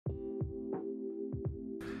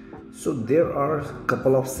So there are a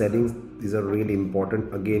couple of settings. These are really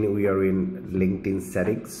important. Again, we are in LinkedIn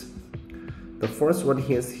settings. The first one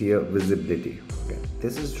is here, visibility. Okay,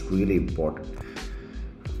 this is really important.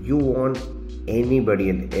 You want anybody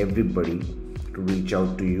and everybody to reach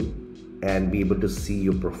out to you and be able to see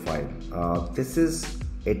your profile. This is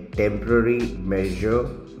a temporary measure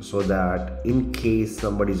so that in case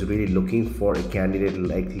somebody is really looking for a candidate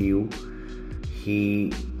like you,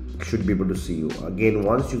 he should be able to see you. Again,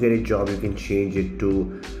 once you get a job, you can change it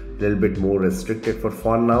to a little bit more restricted.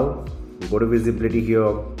 For now, go to visibility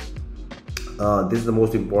here. This is the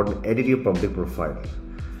most important. Edit your public profile.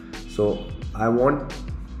 So I want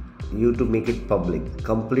you to make it public,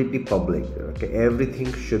 completely public. Okay,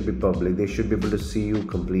 everything should be public. They should be able to see you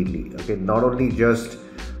completely. Okay, not only just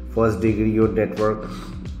first degree, your network,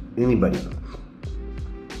 anybody.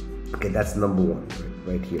 Okay, that's number one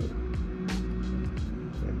right here.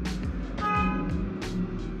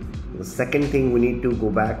 The second thing we need to go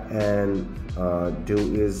back and do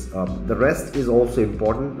is the rest is also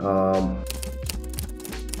important.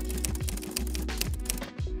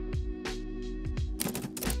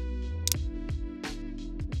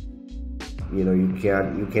 You know,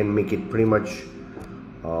 you can make it pretty much.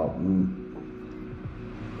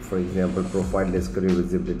 For example, profile list career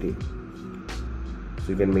visibility. So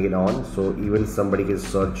you can make it on, so even somebody can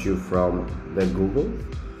search you from the Google.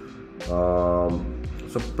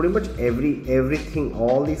 So pretty much everything,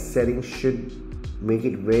 all these settings should make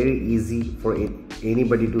it very easy for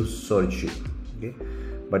anybody to search you. Okay,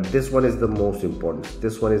 but this one is the most important.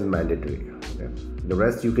 This one is mandatory. Okay? The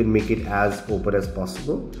rest you can make it as open as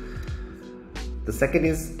possible. The second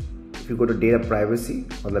is, if you go to data privacy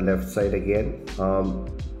on the left side again,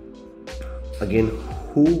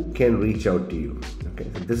 who can reach out to you? Okay,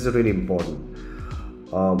 so this is really important.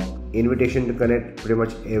 Invitation to connect, pretty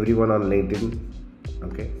much everyone on LinkedIn.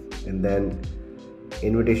 Okay, and then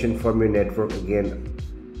invitation from your network, again,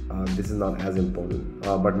 this is not as important,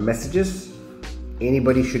 but messages,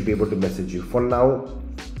 anybody should be able to message you. For now,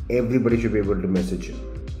 everybody should be able to message you.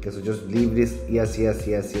 Okay, so just leave this yes.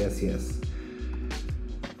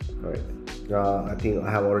 All right, I think I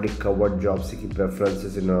have already covered job seeking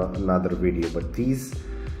preferences in another video, but this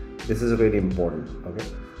is really important. Okay,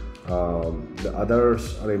 the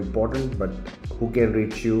others are important, but who can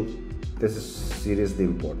reach you, this is seriously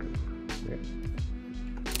important. Okay.